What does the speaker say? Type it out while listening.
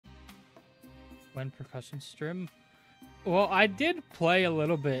When percussion stream? Well, I did play a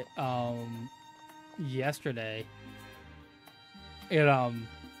little bit yesterday. The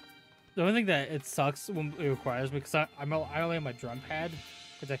only thing that it sucks when it requires me, because I only have my drum pad.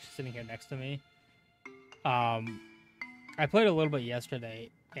 It's actually sitting here next to me. I played a little bit yesterday,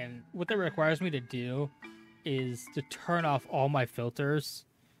 and what that requires me to do is to turn off all my filters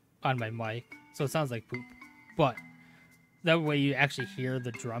on my mic, so it sounds like poop. But that way you actually hear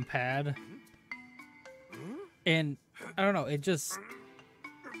the drum pad. And I don't know, it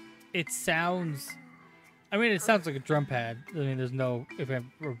sounds, I mean, it sounds like a drum pad. I mean, there's no if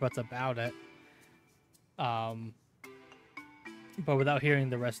or buts about it. But without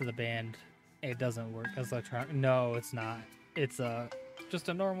hearing the rest of the band, it doesn't work as electronic. No, it's not. It's just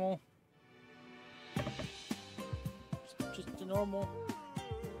a normal, just a normal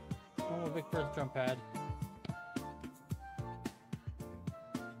Big Bird's drum pad.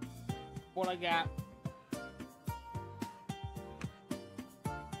 What I got?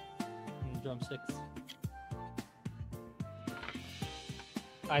 And drumsticks.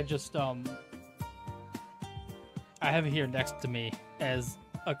 I just I have it here next to me as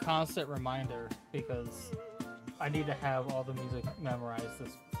a constant reminder because I need to have all the music memorized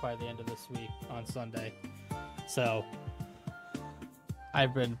by the end of this week on Sunday. So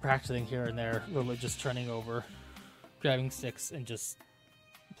I've been practicing here and there, literally just turning over, grabbing sticks, and just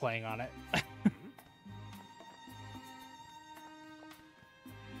playing on it.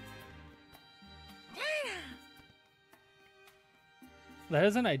 That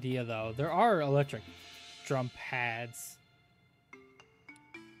is an idea, though. There are electric drum pads.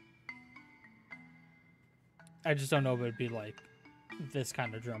 I just don't know if it would be like this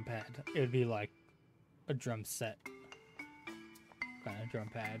kind of drum pad. It would be like a drum set kind of drum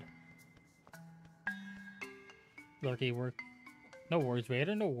pad. Lurky work. No worries,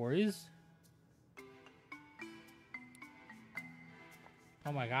 Vader. No worries.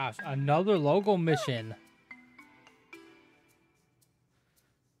 Oh my gosh. Another logo mission.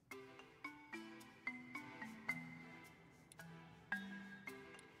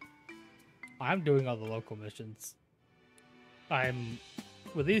 I'm doing all the local missions.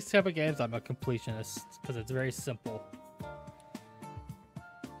 With these type of games, I'm a completionist because it's very simple.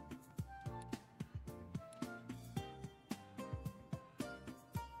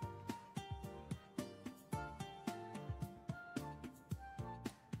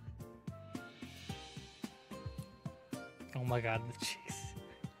 Oh my god, the cheese.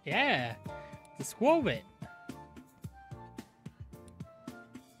 Yeah, the squobit.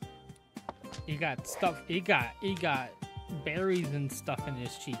 He got stuff. He got berries and stuff in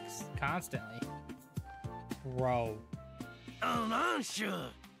his cheeks constantly. Bro. I'm not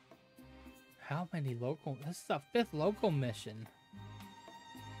sure. How many local? This is the 5th local mission.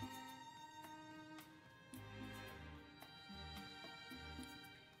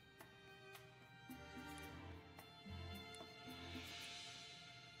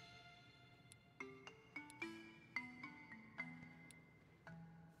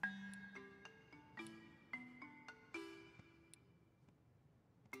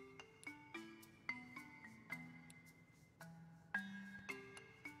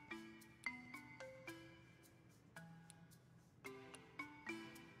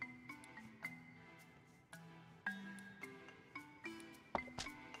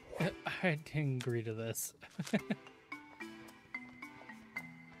 I didn't agree to this.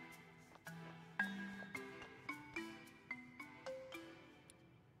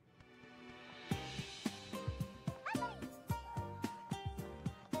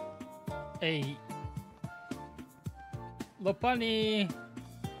 Hey, the bunny.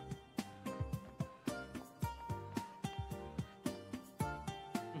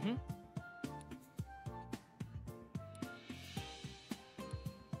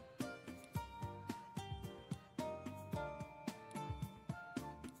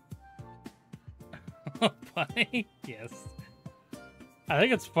 Funny? Yes. I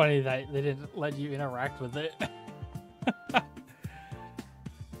think it's funny that they didn't let you interact with it.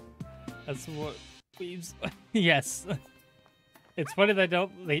 That's what weebs. Yes. It's funny they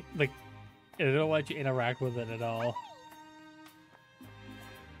don't let you interact with it at all.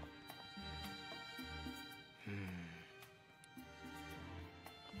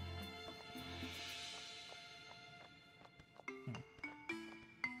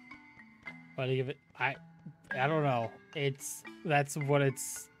 But I give it, I don't know. That's what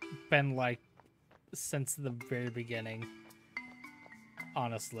it's been like since the very beginning.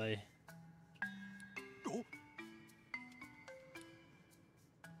 Honestly.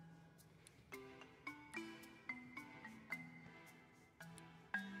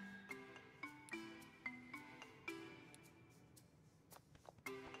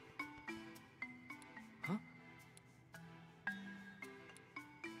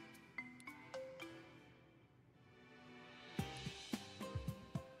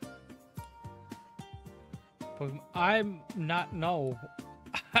 Pokemon. I'm not. No.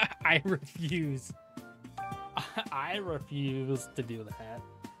 I refuse. I refuse to do that.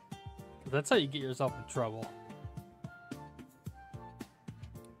 That's how you get yourself in trouble.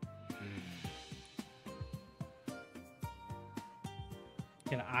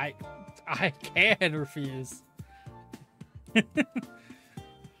 Can I can refuse.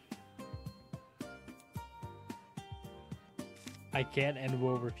 I can and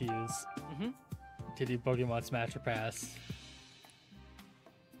will refuse to do Pokemon Smash or Pass.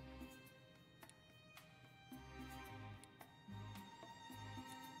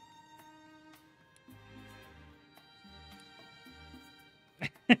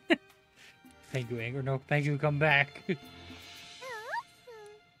 Pengu anger, no, Pengu come back.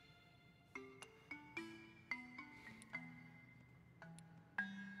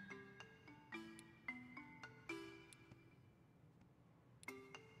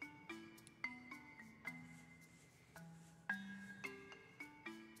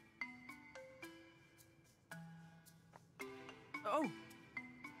 Oh.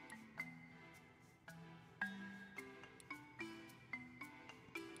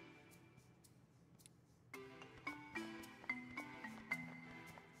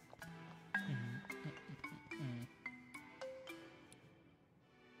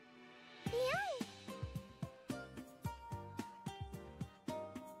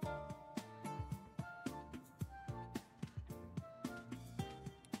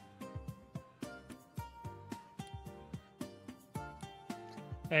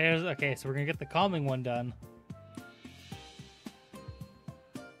 Okay, so we're gonna get the calming one done.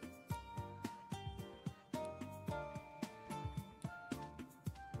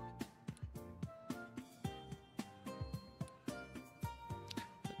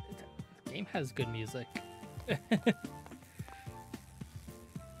 The game has good music.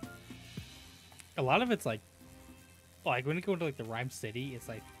 A lot of it's like when you go into like the Rhyme City, it's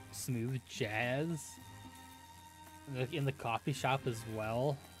like smooth jazz. In the coffee shop as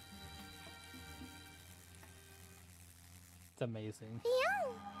well. It's amazing.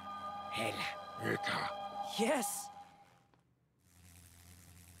 Yes.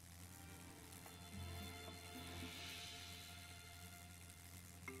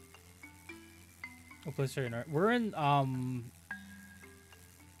 What place are you in? We're in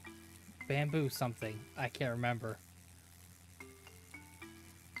Bamboo something. I can't remember.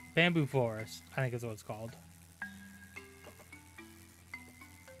 Bamboo Forest, I think is what it's called.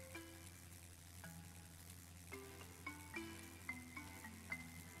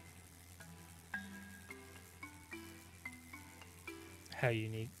 How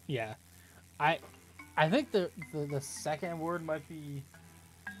unique. Yeah. I think the second word might be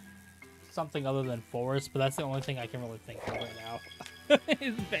something other than forest, but that's the only thing I can really think of right now.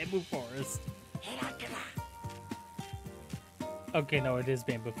 Is Bamboo Forest. Okay, no, it is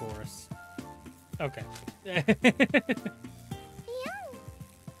Bamboo Forest. Okay.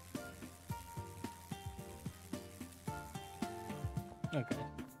 Okay.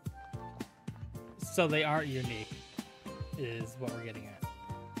 So they aren't unique, is what we're getting at.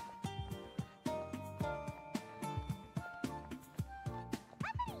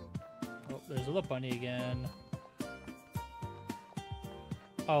 Oh, there's a little bunny again.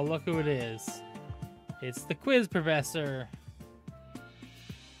 Oh, look who it is. It's the quiz professor.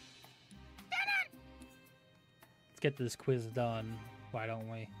 Let's get this quiz done. Why don't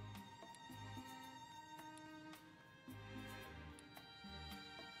we?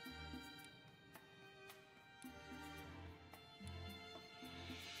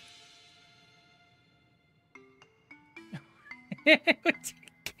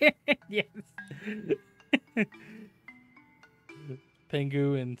 Yes.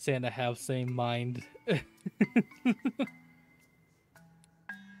 Pengu and Santa have same mind.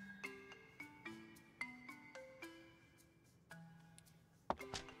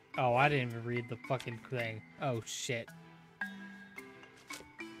 Oh, I didn't even read the fucking thing. Oh, shit.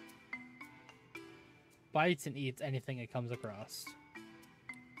 Bites and eats anything it comes across.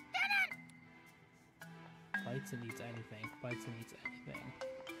 Bites and eats anything. Bites and eats anything.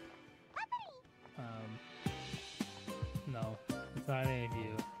 No. It's not any of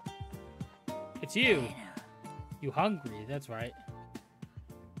you. It's you! You hungry, that's right.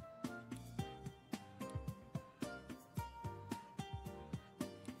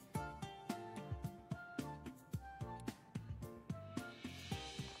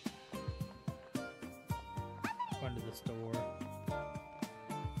 Going to the store.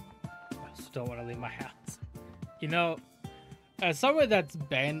 I just don't want to leave my house. You know, as someone that's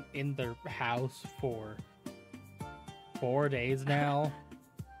been in their house for 4 days now,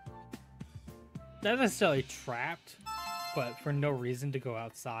 not necessarily trapped, but for no reason to go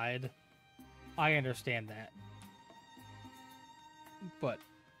outside. I understand that. But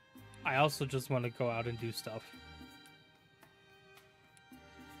I also just want to go out and do stuff.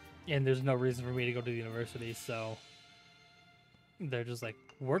 And there's no reason for me to go to the university, so they're just like,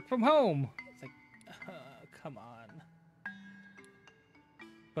 work from home. It's like, come on.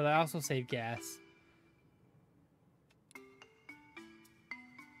 But I also save gas.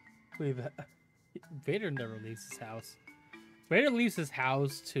 Vader never leaves his house. Vader leaves his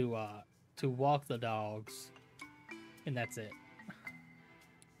house to walk the dogs, and that's it.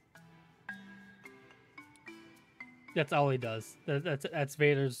 That's all he does. That's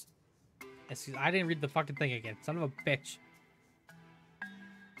Vader's. Excuse, I didn't read the fucking thing again. Son of a bitch.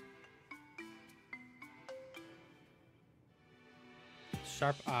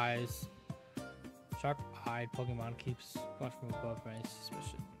 Sharp eyes. Sharp-eyed Pokemon keeps watch from above for any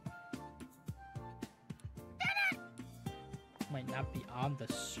suspicion. Might not be on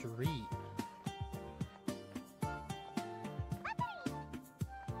the street.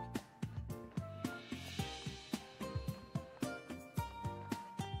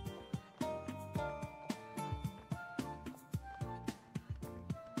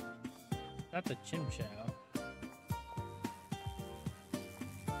 That's a Chimchar.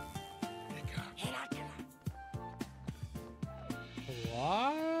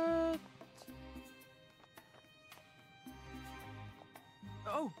 What?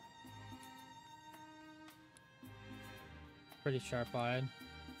 Oh, Pretty sharp-eyed.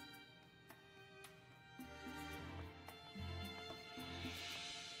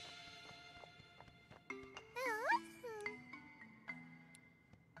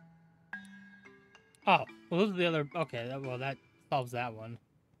 Oh, well, those are the other. Okay, well, that solves that one.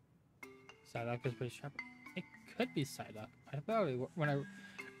 Psyduck is pretty sharp. It could be Psyduck. I thought when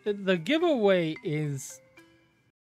the giveaway is